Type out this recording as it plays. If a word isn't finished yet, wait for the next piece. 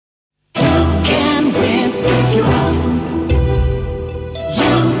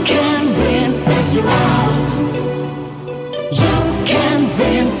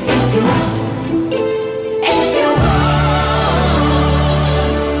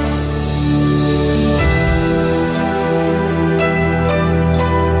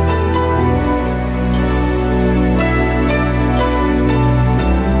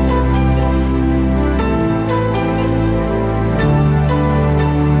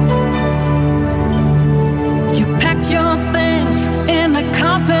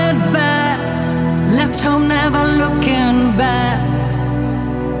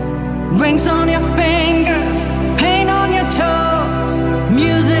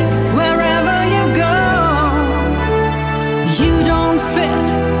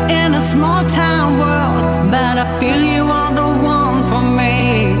small town world, but I feel you are the one for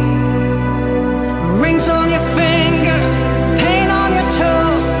me. Rings on your fingers, paint on your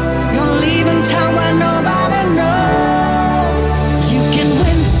toes. You're leaving town where nobody knows. You can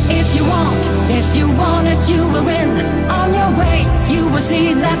win if you want. If you want it, you will win. On your way, you will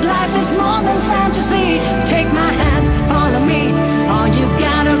see that life is more than fantasy. Take my hand, follow me. All you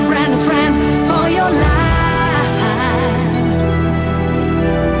got a brand new friend for your life.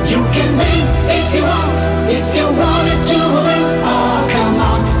 You can win if you want. If you want it, you will win. Oh, come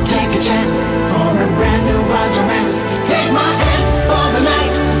on, take a chance for a brand new wild romance. Take my hand for the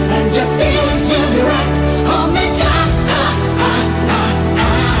night, and your feelings will be right. Hold me tight.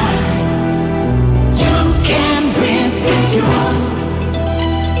 You can win if you want.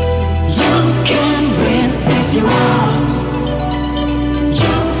 You can win if you want.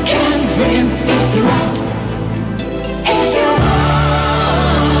 You can win if you want. If you want.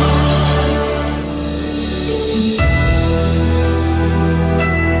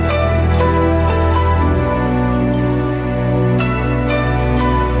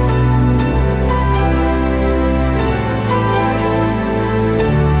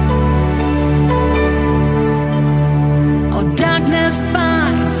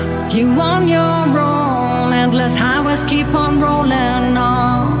 Finds you on your own. Endless highways keep on rolling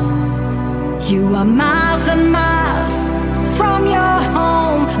on. You are miles and miles from your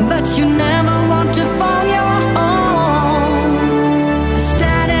home, but you never